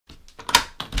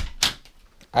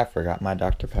I forgot my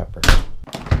Dr. Pepper.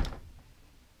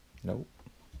 Nope.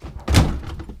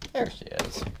 There she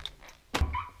is.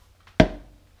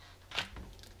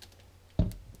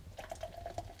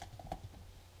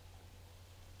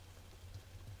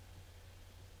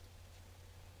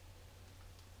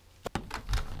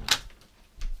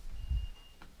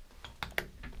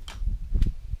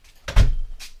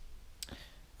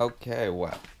 Okay,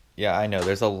 well, yeah, I know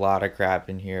there's a lot of crap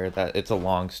in here that it's a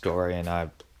long story and I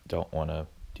don't want to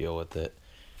deal with it.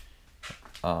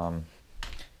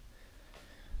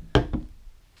 If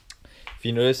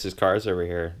you notice his car's over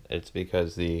here, it's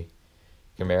because the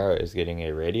Camaro is getting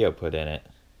a radio put in it.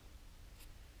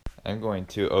 I'm going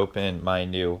to open my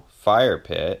new fire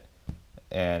pit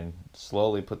and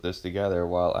slowly put this together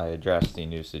while I address the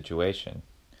new situation.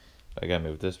 I gotta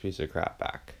move this piece of crap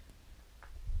back.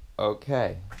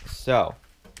 Okay, so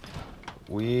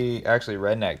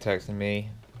Redneck texted me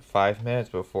 5 minutes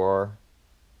before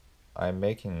I'm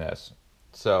making this.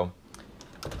 So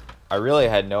I really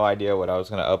had no idea what I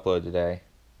was going to upload today,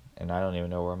 and I don't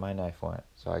even know where my knife went,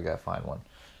 so I got to find one.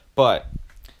 But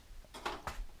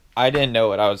I didn't know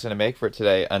what I was going to make for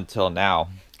today until now,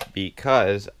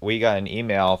 because we got an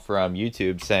email from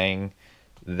YouTube saying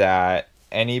that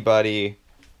anybody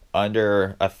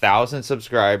under 1,000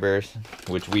 subscribers,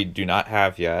 which we do not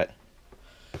have yet,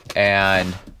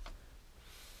 and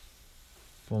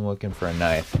I'm looking for a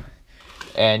knife,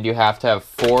 and you have to have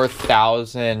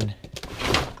 4,000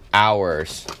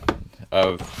 hours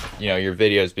of your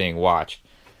videos being watched.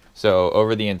 So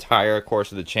over the entire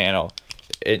course of the channel,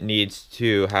 it needs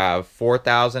to have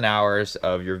 4,000 hours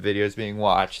of your videos being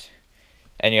watched,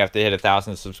 and you have to hit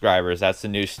 1,000 subscribers. That's the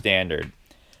new standard.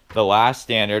 The last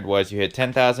standard was you hit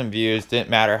 10,000 views, didn't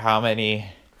matter how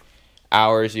many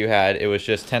hours you had, it was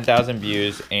just 10,000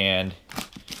 views and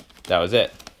that was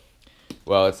it.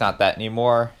 Well, it's not that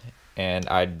anymore, and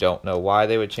I don't know why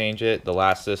they would change it. The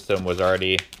last system was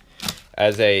already,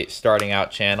 as a starting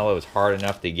out channel, it was hard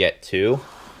enough to get to,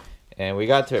 and we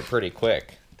got to it pretty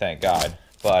quick, thank God.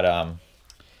 But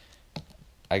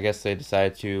I guess they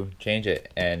decided to change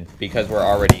it, and because we're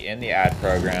already in the ad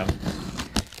program,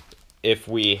 if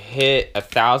we hit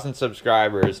 1,000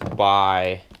 subscribers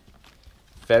by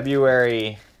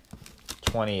February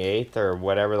 28th or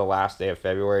whatever the last day of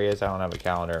February is, I don't have a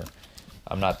calendar.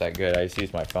 I'm not that good. I just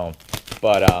use my phone.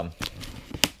 But I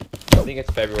think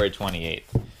it's February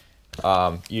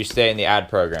 28th. You stay in the ad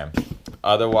program.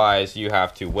 Otherwise, you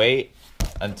have to wait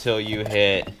until you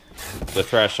hit the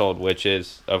threshold, which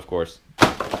is, of course,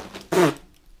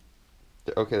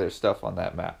 okay, there's stuff on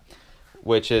that map,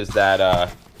 which is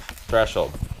that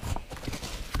threshold.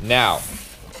 Now,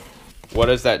 what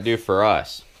does that do for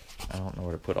us? I don't know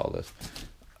where to put all this.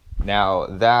 Now,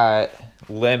 that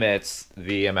limits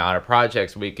the amount of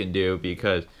projects we can do,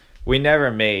 because we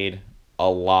never made a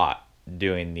lot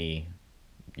doing the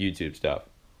YouTube stuff.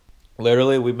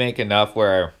 Literally, we make enough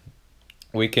where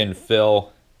we can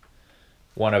fill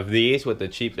one of these with the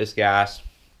cheapest gas,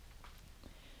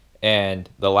 and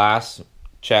the last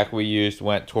check we used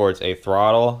went towards a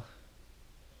throttle,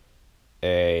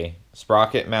 a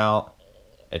sprocket mount,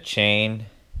 a chain,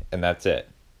 and that's it.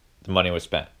 The money was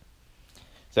spent.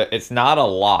 So it's not a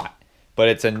lot, but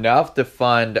it's enough to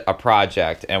fund a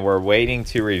project, and we're waiting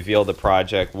to reveal the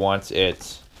project once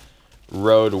it's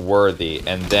roadworthy,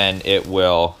 and then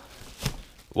we'll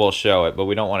show it, but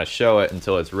we don't want to show it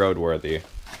until it's roadworthy.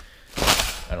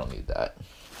 I don't need that.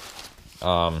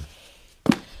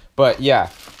 But yeah,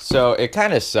 so it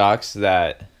kind of sucks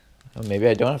that, oh, maybe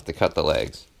I don't have to cut the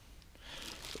legs.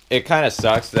 It kind of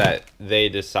sucks that they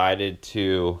decided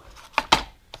to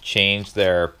change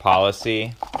their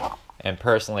policy, and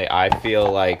personally I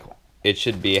feel like it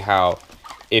should be how,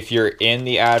 if you're in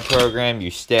the ad program,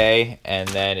 you stay, and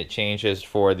then it changes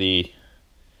for the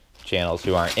channels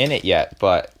who aren't in it yet.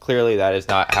 But clearly that is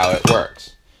not how it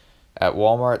works. At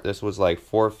Walmart, this was like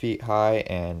 4 feet high,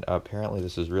 and apparently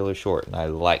this is really short, and I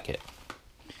like it.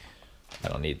 I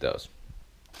don't need those.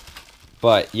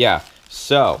 But yeah,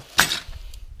 so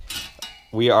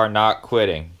we are not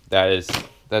quitting. That's going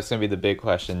to be the big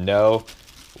question. No,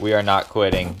 we are not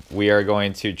quitting. We are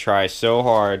going to try so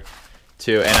hard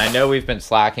to, and I know we've been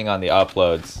slacking on the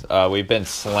uploads. We've been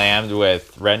slammed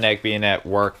with Redneck being at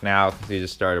work now because he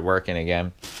just started working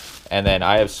again. And then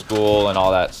I have school and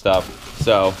all that stuff.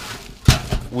 So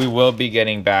we will be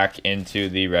getting back into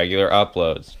the regular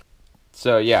uploads.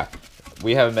 So yeah,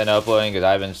 we haven't been uploading because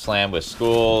I've been slammed with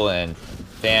school and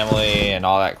family and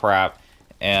all that crap.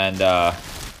 And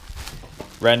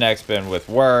Redneck's been with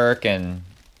work and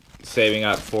saving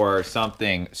up for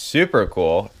something super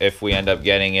cool if we end up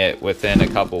getting it within a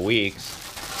couple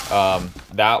weeks.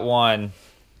 That one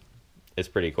It's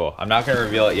pretty cool. I'm not going to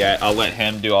reveal it yet. I'll let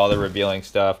him do all the revealing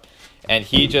stuff. And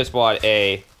he just bought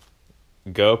a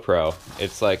GoPro.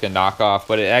 It's like a knockoff,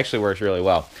 but it actually works really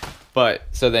well. But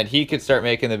so then he could start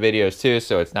making the videos too,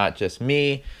 so it's not just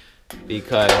me,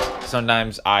 because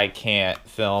sometimes I can't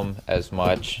film as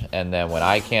much, and then when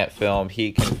I can't film,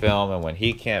 he can film, and when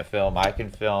he can't film, I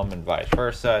can film, and vice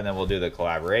versa, and then we'll do the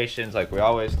collaborations like we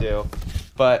always do.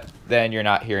 But then you're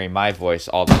not hearing my voice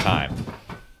all the time.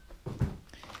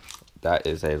 That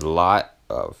is a lot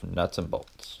of nuts and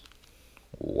bolts.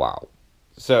 Wow.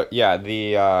 So yeah,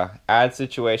 the ad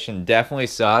situation definitely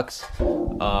sucks.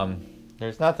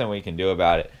 There's nothing we can do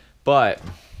about it, but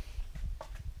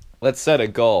let's set a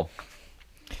goal.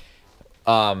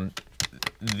 I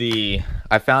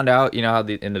found out, you know how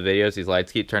in the videos these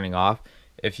lights keep turning off?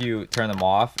 If you turn them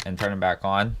off and turn them back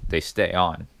on, they stay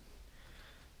on.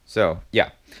 So yeah,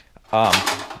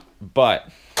 but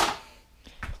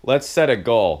let's set a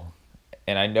goal,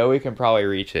 and I know we can probably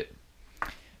reach it,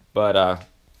 but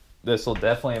this will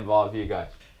definitely involve you guys.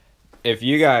 If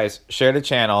you guys share the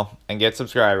channel and get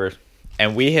subscribers,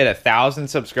 and we hit 1,000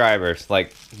 subscribers,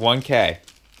 like 1K,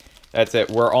 that's it.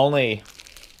 We're only...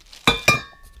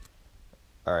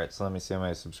 Alright, so let me see how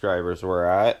many subscribers we're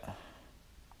at.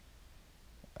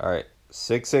 Alright,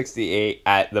 668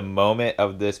 at the moment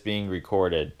of this being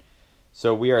recorded.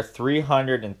 So we are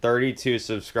 332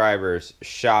 subscribers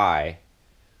shy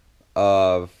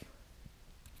of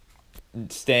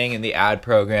staying in the ad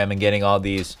program and getting all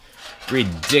these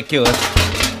ridiculous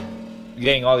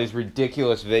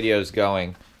videos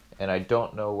going. And I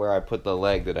don't know where I put the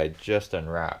leg that I just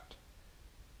unwrapped.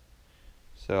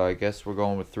 So I guess we're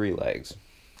going with 3 legs.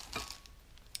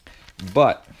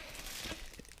 But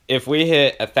if we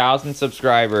hit 1,000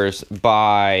 subscribers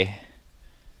by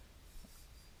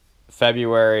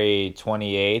February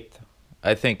 28th,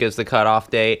 I think is the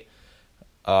cutoff date,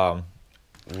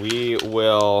 we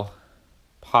will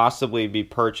possibly be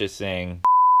purchasing.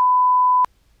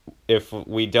 If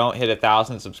we don't hit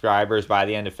 1,000 subscribers by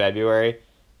the end of February,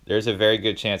 there's a very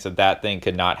good chance that that thing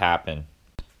could not happen.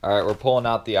 Alright, we're pulling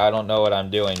out the I don't know what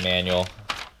I'm doing manual.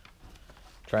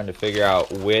 Trying to figure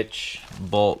out which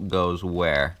bolt goes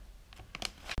where.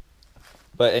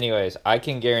 But anyways, I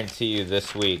can guarantee you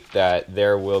this week that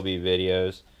there will be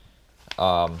videos.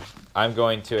 I'm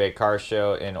going to a car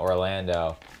show in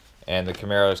Orlando, and the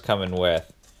Camaro's coming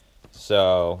with.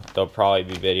 So there'll probably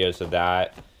be videos of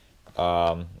that.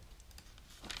 I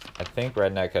think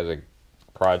Redneck has a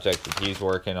project that he's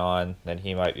working on that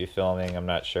he might be filming. I'm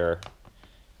not sure.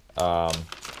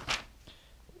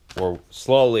 We're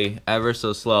slowly, ever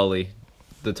so slowly,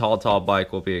 the tall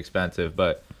bike will be expensive,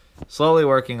 but slowly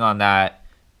working on that,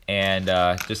 and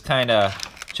just kind of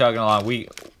chugging along.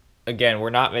 We're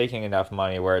not making enough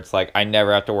money where it's like I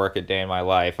never have to work a day in my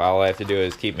life. All I have to do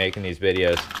is keep making these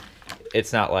videos.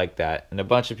 It's not like that, and a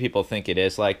bunch of people think it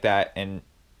is like that, and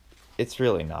it's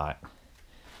really not.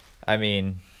 I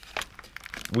mean,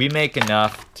 we make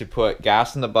enough to put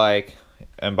gas in the bike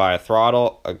and buy a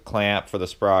throttle, a clamp for the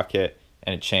sprocket,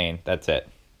 and a chain. That's it.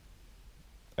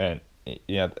 And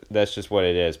you know, that's just what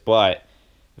it is. But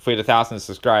if we had 1,000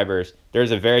 subscribers,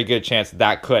 there's a very good chance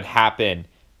that could happen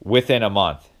within a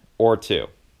month or 2.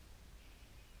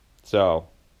 So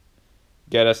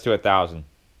get us to 1,000,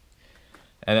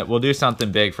 and we'll do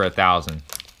something big for 1,000.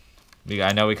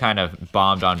 I know we kind of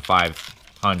bombed on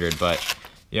 500, but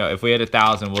you know, if we hit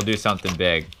 1,000, we'll do something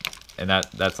big, and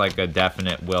that's like a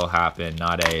definite will happen,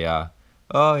 not a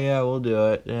oh yeah, we'll do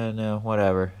it. Yeah, no,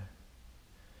 whatever.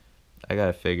 I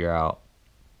gotta figure out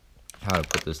how to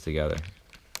put this together.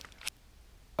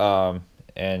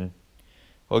 And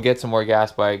we'll get some more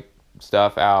gas bike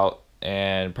stuff out,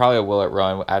 and probably a will it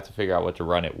run. I have to figure out what to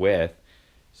run it with.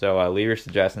 So leave your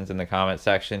suggestions in the comment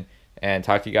section, and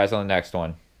talk to you guys on the next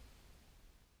one.